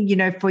anything,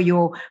 for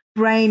your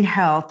brain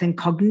health and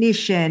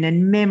cognition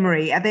and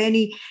memory? Are there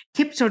any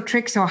tips or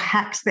tricks or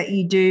hacks that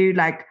you do,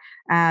 like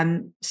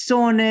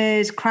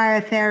saunas,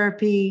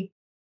 cryotherapy?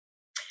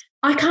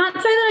 I can't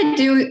say that I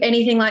do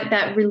anything like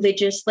that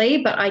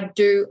religiously, but I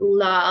do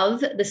love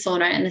the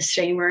sauna and the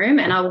steam room,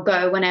 and I will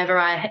go whenever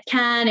I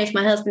can. If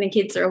my husband and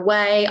kids are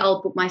away,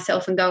 I'll book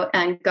myself and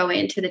go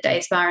into the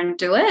day spa and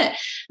do it.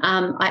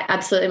 I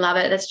absolutely love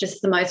it. That's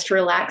just the most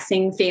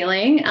relaxing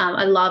feeling.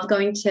 I love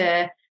going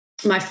to.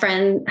 My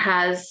friend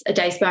has a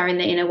day spa in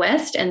the inner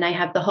west, and they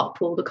have the hot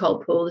pool, the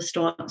cold pool, the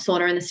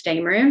sauna, and the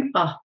steam room.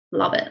 Oh,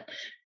 love it.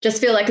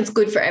 Just feel like it's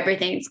good for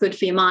everything. It's good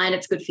for your mind.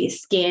 It's good for your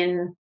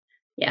skin.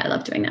 Yeah, I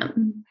love doing that.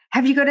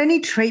 Have you got any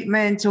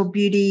treatments or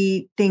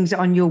beauty things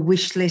on your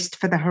wish list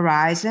for the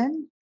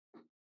horizon?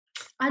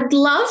 I'd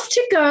love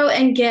to go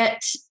and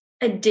get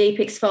a deep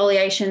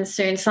exfoliation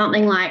soon,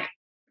 something like,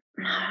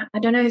 I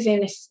don't know,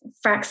 even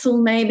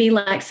Fraxel maybe,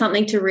 like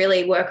something to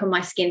really work on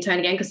my skin tone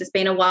again, because it's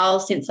been a while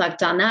since I've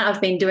done that.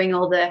 I've been doing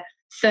all the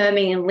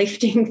firming and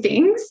lifting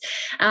things.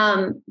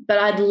 But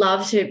I'd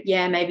love to,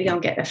 maybe go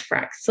and get a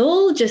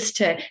Fraxel,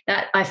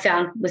 that I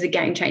found was a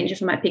game changer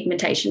for my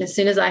pigmentation. As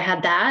soon as I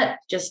had that,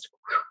 just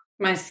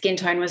my skin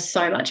tone was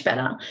so much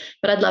better.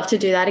 But I'd love to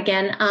do that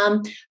again.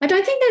 I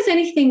don't think there's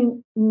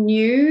anything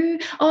new.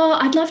 Oh,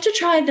 I'd love to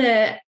try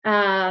the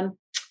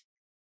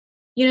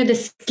the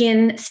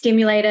skin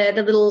stimulator,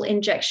 the little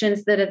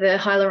injections that are the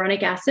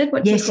hyaluronic acid.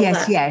 What do you call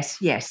that?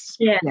 Yes.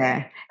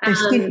 Yeah. The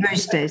skin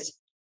boosters.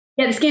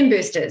 Yeah, the skin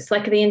boosters,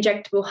 like the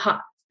injectable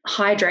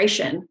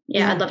hydration.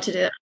 Yeah, I'd love to do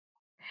that.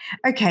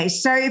 Okay,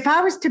 so if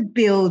I was to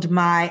build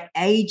my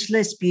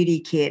ageless beauty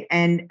kit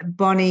and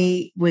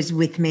Bonnie was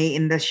with me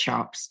in the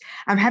shops,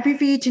 I'm happy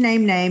for you to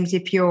name names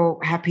if you're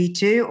happy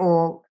to,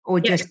 or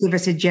just give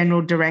us a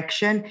general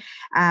direction.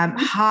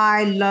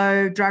 High,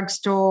 low,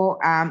 drugstore,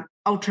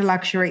 ultra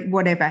luxury,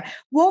 whatever.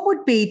 What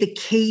would be the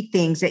key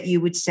things that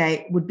you would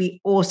say would be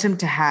awesome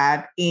to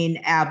have in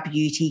our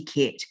beauty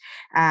kit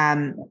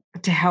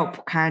to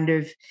help kind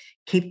of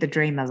keep the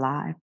dream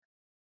alive?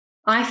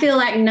 I feel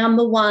like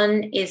number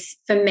one is,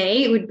 for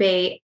me, it would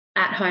be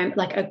at home,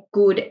 like a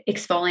good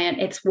exfoliant.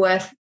 It's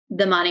worth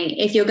the money.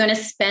 If you're going to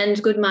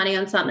spend good money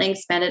on something,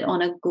 spend it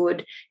on a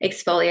good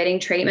exfoliating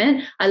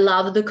treatment. I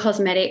love the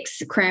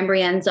Cosmetics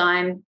cranberry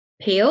enzyme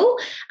peel.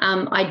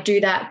 I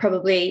do that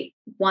probably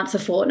once a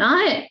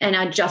fortnight, and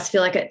I just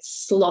feel like it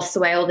sloughs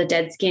away all the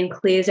dead skin,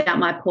 clears out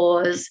my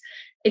pores.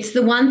 It's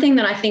the one thing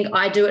that I think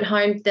I do at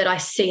home that I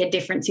see a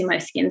difference in my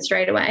skin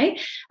straight away.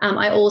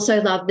 I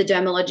also love the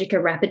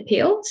Dermalogica Rapid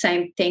Peel,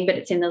 same thing, but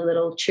it's in the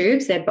little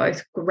tubes. They're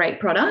both great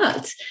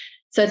products.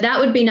 So that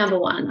would be number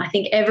one. I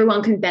think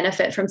everyone can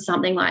benefit from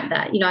something like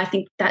that. I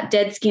think that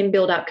dead skin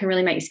buildup can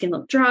really make your skin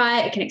look dry.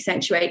 It can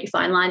accentuate your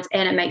fine lines,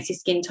 and it makes your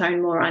skin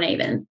tone more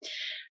uneven.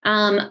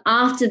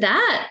 After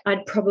that,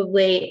 I'd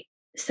probably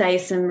say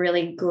some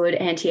really good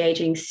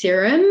anti-aging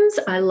serums.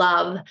 I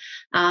love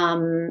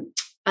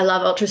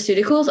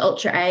Ultraceuticals,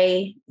 Ultra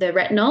A, the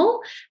retinol,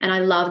 and I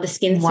love the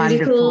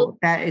SkinCeuticals.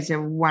 That is a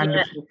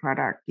wonderful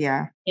product.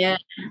 Yeah. Yeah.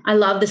 I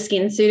love the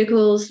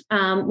SkinCeuticals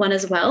one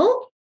as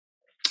well.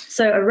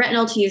 So a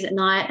retinol to use at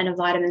night and a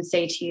vitamin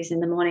C to use in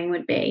the morning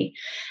would be.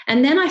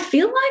 And then I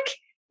feel like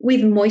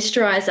with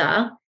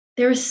moisturizer,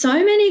 there are so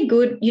many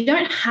good, you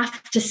don't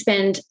have to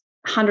spend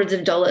hundreds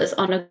of dollars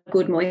on a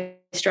good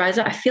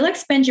moisturizer. I feel like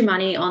spend your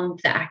money on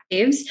the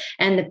actives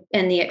and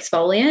the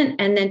exfoliant,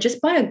 and then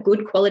just buy a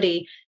good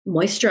quality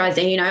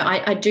moisturizer.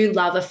 I do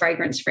love a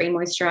fragrance-free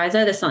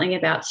moisturizer. There's something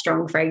about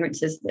strong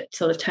fragrances that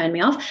sort of turn me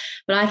off.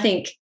 But I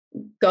think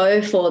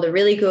go for the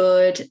really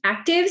good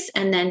actives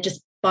and then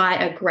just buy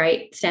a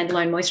great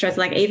standalone moisturizer,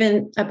 like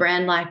even a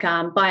brand like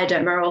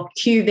Bioderma or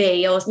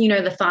QV or,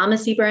 the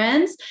pharmacy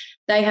brands.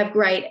 They have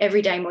great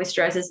everyday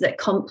moisturizers that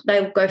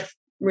they'll go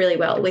really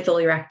well with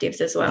all your actives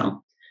as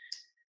well.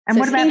 And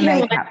what about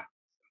makeup?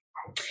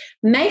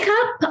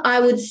 Makeup, I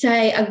would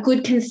say a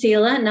good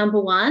concealer, number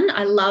one.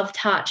 I love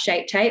Tarte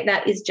Shape Tape.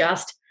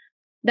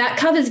 That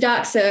covers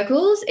dark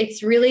circles.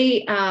 It's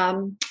really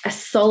a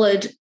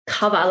solid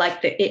cover, like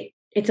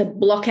it's a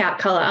block-out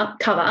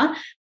cover,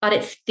 but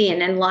it's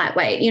thin and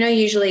lightweight.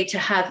 Usually to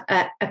have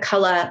a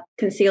colour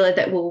concealer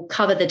that will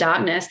cover the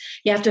darkness,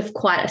 you have to have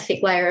quite a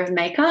thick layer of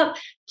makeup.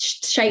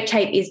 Shape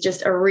Tape is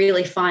just a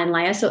really fine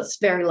layer, so it's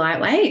very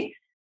lightweight.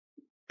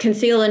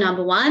 Concealer,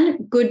 number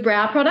one. Good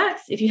brow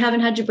products. If you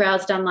haven't had your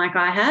brows done like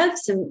I have,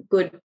 some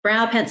good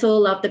brow pencil,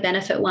 love the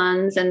Benefit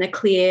ones, and the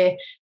clear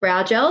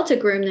brow gel to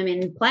groom them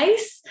in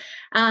place.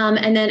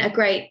 And then a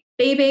great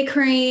BB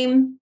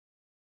cream.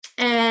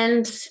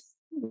 And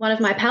one of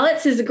my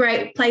palettes is a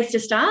great place to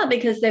start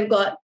because they've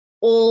got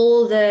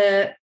all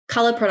the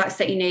colour products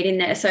that you need in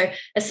there. So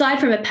aside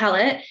from a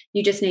palette,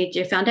 you just need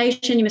your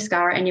foundation, your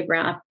mascara, and your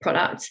brow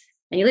products,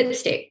 and your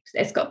lipstick.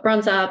 It's got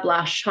bronzer,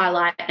 blush,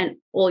 highlight, and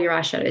all your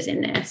eyeshadows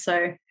in there. So,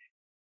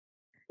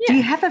 yeah. Do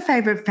you have a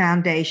favourite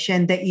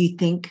foundation that you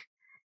think,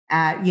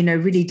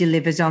 really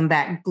delivers on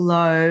that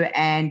glow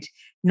and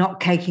not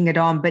caking it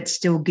on, but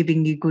still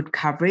giving you good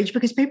coverage?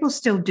 Because people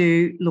still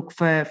do look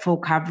for full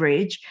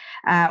coverage,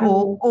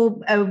 or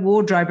a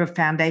wardrobe of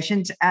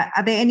foundations.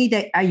 Are there any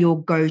that are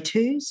your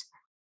go-tos?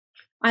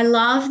 I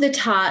love the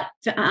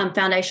Tarte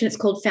foundation. It's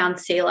called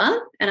Foundsealer,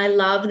 and I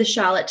love the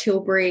Charlotte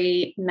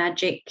Tilbury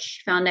Magic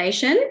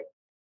Foundation.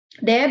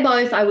 They're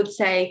both, I would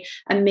say,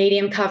 a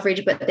medium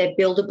coverage, but they're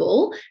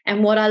buildable.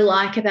 And what I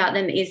like about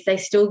them is they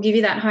still give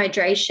you that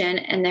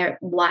hydration, and they're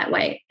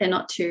lightweight. They're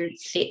not too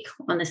thick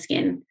on the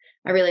skin.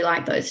 I really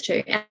like those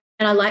two. And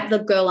I like the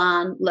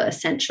Guerlain Le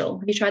Essential.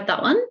 Have you tried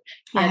that one?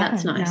 Yeah,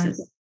 that's nice. No,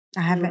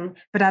 I haven't,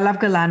 but I love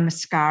Guerlain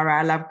mascara.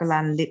 I love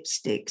Guerlain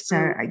lipstick. So,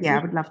 I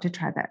would love to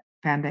try that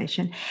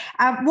foundation.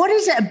 What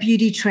is a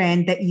beauty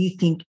trend that you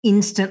think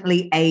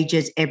instantly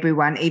ages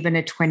everyone, even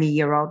a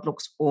 20-year-old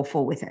looks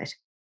awful with it?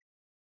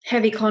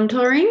 Heavy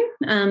contouring.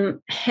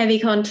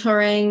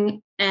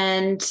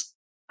 And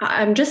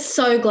I'm just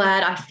so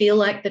glad. I feel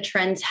like the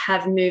trends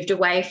have moved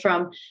away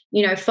from,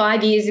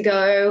 5 years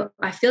ago,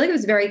 I feel like it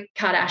was very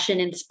Kardashian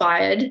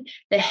inspired,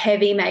 the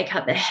heavy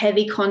makeup, the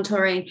heavy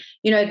contouring,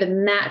 the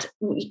matte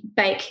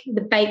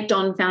baked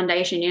on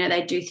foundation,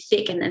 they do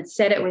thick and then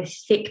set it with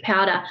thick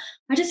powder.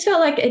 I just felt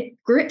like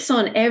it grips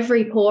on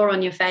every pore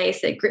on your face.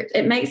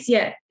 It makes,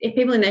 if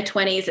people in their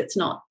 20s, it's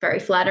not very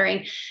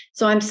flattering.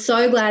 So I'm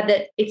so glad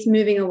that it's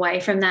moving away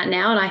from that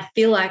now. And I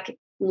feel like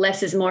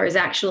less is more is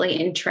actually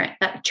in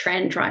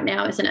trend right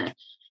now, isn't it?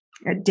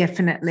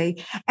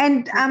 Definitely.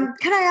 And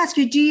can I ask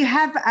you, do you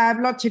have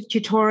lots of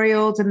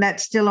tutorials and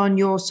that's still on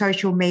your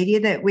social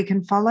media that we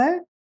can follow?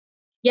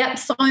 Yep,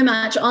 so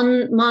much.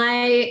 On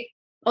my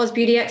Oz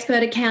Beauty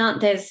Expert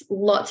account, there's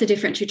lots of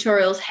different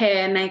tutorials,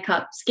 hair,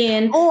 makeup,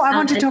 skin. Oh, I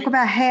want to talk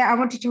about hair. I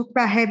want to talk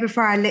about hair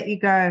before I let you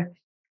go.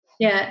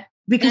 Yeah.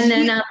 Because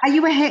are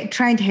you a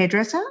trained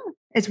hairdresser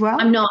as well?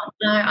 I'm not.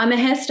 No, I'm a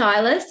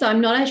hairstylist, so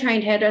I'm not a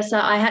trained hairdresser.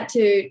 I had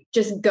to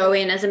just go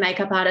in as a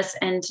makeup artist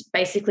and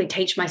basically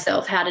teach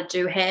myself how to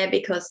do hair,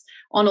 because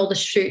on all the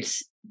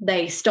shoots,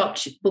 they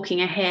stopped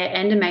booking a hair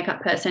and a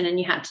makeup person, and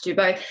you had to do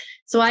both.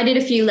 So I did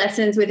a few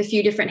lessons with a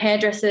few different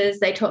hairdressers.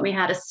 They taught me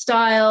how to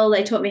style.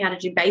 They taught me how to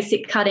do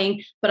basic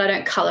cutting, but I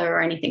don't color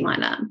or anything like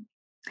that.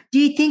 Do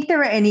you think there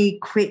are any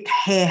quick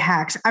hair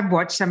hacks? I've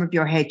watched some of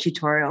your hair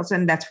tutorials,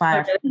 and that's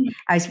why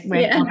I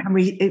went and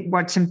we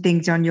watched some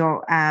things on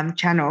your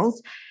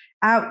channels.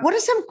 What are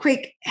some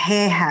quick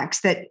hair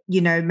hacks that,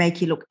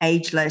 make you look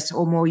ageless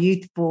or more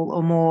youthful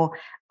or more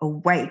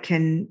awake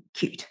and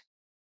cute?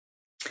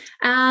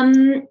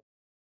 I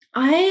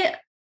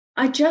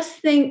I just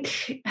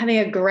think having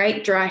a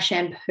great dry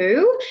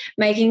shampoo,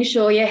 making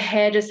sure your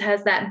hair just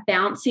has that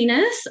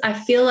bounciness. I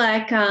feel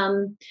like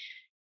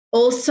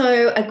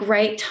also a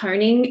great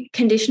toning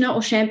conditioner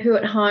or shampoo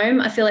at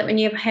home. I feel like when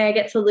your hair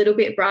gets a little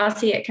bit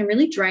brassy, it can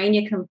really drain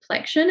your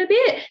complexion a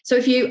bit. So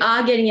if you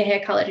are getting your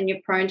hair colored and you're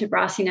prone to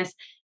brassiness,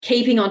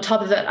 keeping on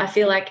top of it, I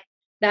feel like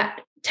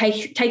that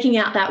taking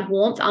out that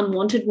warmth,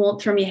 unwanted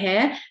warmth from your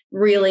hair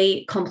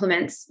really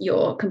complements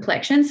your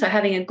complexion. So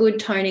having a good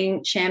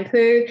toning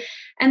shampoo.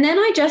 And then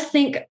I just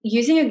think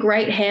using a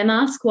great hair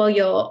mask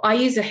I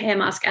use a hair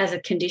mask as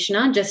a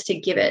conditioner just to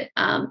give it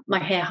my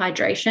hair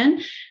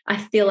hydration. I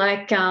feel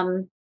like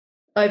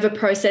over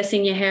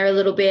processing your hair a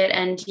little bit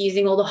and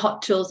using all the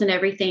hot tools and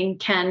everything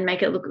can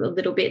make it look a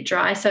little bit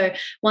dry. So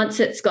once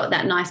it's got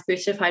that nice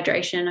boost of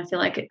hydration, I feel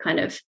like it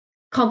kind of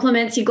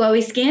complements your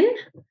glowy skin.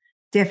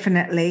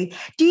 Definitely.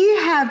 Do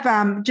you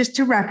have, just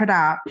to wrap it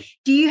up,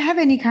 do you have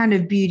any kind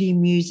of beauty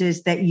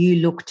muses that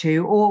you look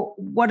to, or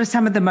what are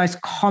some of the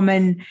most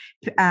common,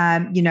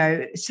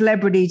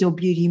 celebrities or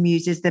beauty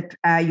muses that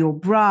your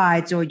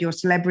brides or your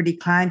celebrity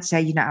clients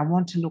say, I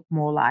want to look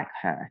more like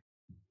her?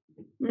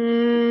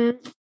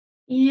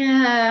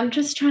 Yeah, I'm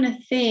just trying to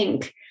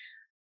think.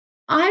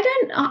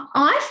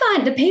 I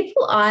find the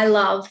people I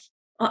love,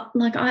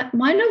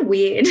 mine are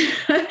weird.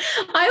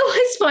 I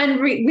always find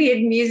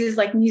weird muses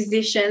like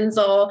musicians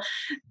or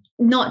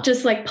not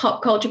just like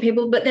pop culture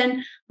people, but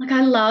then like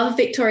I love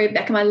Victoria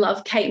Beckham. I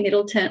love Kate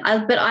Middleton.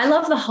 But I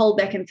love the whole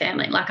Beckham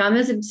family. Like I'm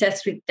as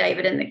obsessed with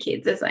David and the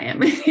kids as I am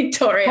with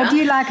Victoria. What do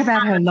you like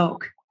about her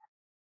look?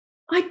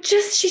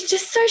 She's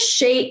just so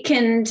chic,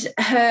 and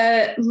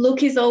her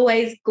look is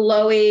always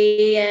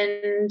glowy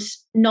and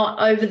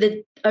not over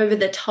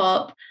the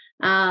top.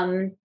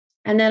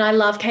 And then I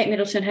love Kate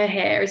Middleton. Her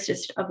hair is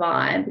just a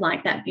vibe,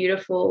 like that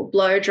beautiful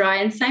blow dry.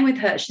 And same with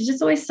her. She's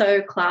just always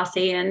so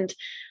classy. And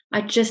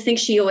I just think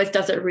she always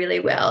does it really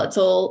well. It's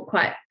all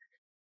quite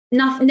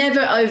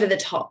never over the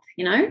top,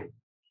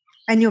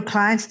 And your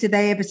clients, do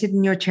they ever sit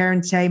in your chair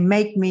and say,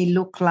 make me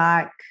look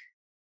like?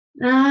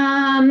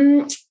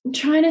 I'm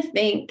trying to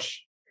think.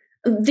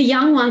 The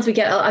young ones I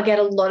get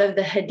a lot of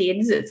the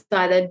Hadids. It's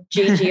either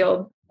Gigi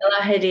or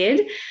Bella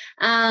Hadid.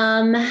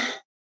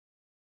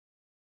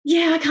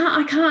 Yeah,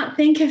 I can't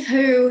think of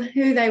who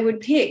they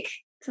would pick.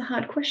 It's a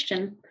hard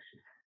question.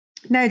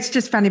 No, it's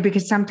just funny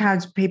because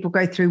sometimes people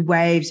go through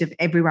waves of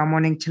everyone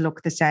wanting to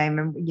look the same,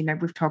 and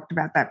we've talked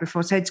about that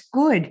before. So it's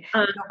good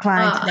your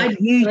clients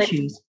that you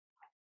choose.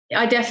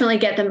 I definitely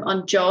get them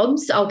on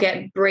jobs. I'll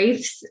get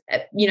briefs.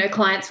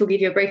 Clients will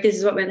give you a brief. This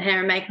is what hair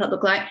and makeup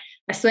look like.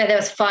 I swear there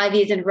was 5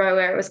 years in a row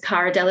where it was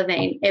Cara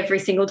Delevingne every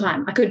single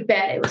time. I could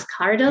bet it was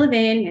Cara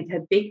Delevingne with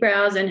her big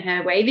brows and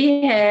her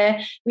wavy hair.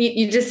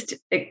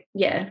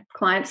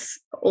 Clients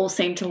all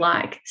seem to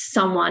like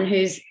someone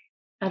who's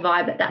a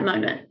vibe at that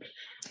moment.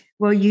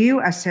 Well, you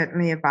are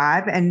certainly a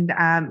vibe, and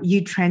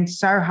you trend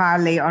so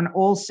highly on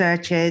all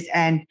searches,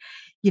 and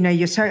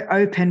you're so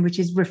open, which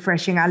is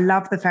refreshing. I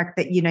love the fact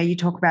that, you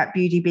talk about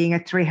beauty being a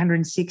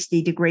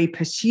 360-degree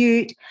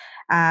pursuit.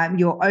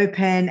 You're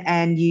open,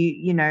 and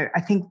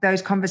I think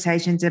those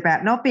conversations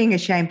about not being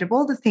ashamed of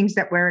all the things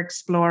that we're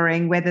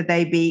exploring, whether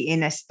they be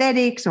in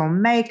aesthetics or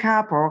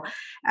makeup or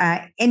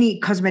any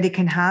cosmetic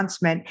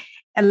enhancement,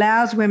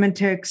 allows women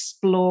to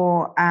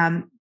explore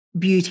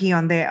beauty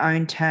on their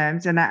own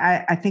terms. And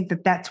I think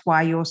that that's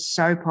why you're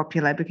so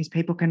popular, because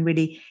people can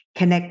really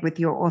connect with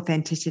your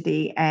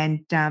authenticity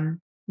and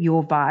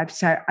your vibe.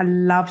 So I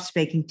love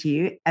speaking to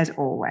you as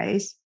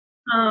always.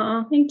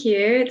 Oh, thank you.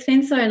 It's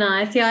been so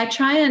nice. Yeah,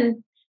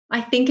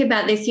 I think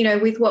about this,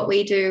 with what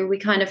we do, we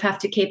kind of have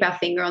to keep our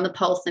finger on the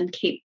pulse and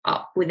keep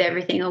up with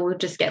everything, or we'll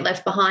just get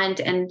left behind.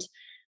 And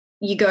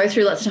you go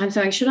through lots of times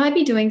going, should I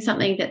be doing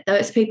something that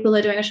those people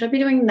are doing, or should I be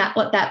doing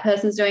what that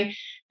person's doing?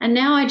 And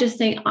now I just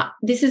think,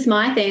 this is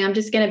my thing. I'm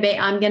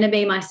going to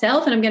be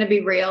myself, and I'm going to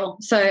be real.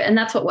 So, and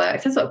that's what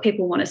works. That's what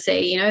people want to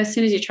see. As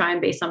soon as you try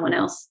and be someone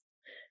else,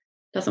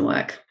 it doesn't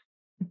work.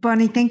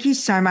 Bonnie, thank you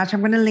so much. I'm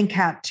going to link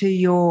out to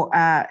your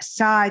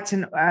sites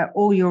and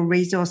all your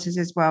resources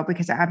as well,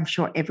 because I'm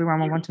sure everyone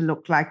will want to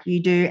look like you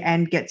do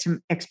and get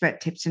some expert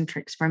tips and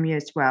tricks from you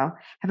as well.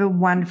 Have a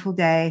wonderful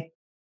day.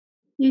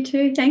 You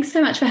too. Thanks so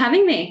much for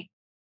having me.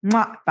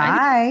 Mwah.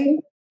 Bye.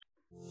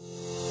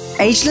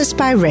 Ageless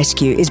by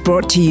Rescue is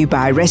brought to you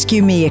by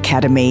Rescue Me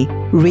Academy,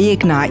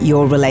 Reignite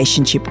Your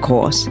Relationship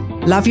course.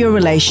 Love your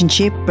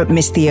relationship but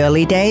miss the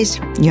early days?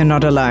 You're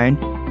not alone.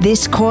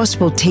 This course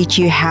will teach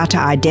you how to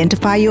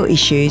identify your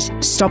issues,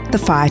 stop the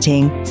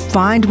fighting,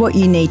 find what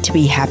you need to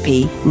be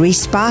happy,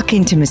 re-spark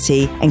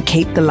intimacy, and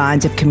keep the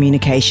lines of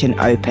communication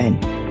open.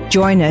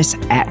 Join us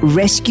at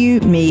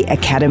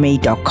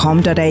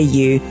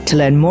rescuemeacademy.com.au to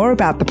learn more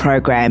about the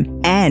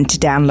program and to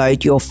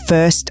download your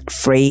first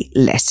free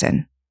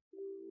lesson.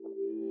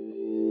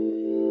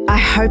 I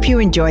hope you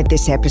enjoyed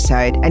this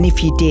episode, and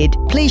if you did,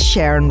 please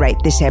share and rate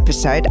this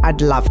episode.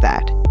 I'd love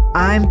that.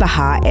 I'm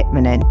Bahar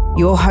Etmanen,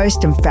 your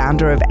host and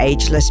founder of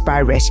Ageless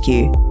by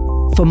Rescue.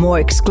 For more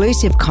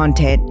exclusive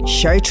content,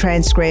 show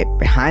transcript,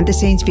 behind the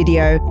scenes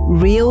video,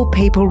 real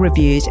people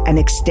reviews, and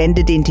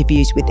extended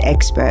interviews with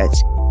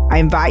experts, I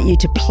invite you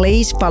to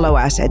please follow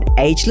us at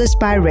Ageless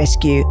by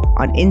Rescue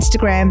on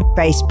Instagram,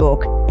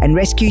 Facebook, and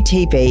Rescue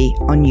TV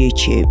on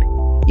YouTube.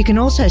 You can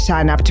also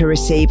sign up to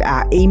receive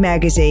our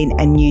e-magazine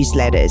and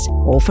newsletters,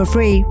 all for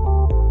free.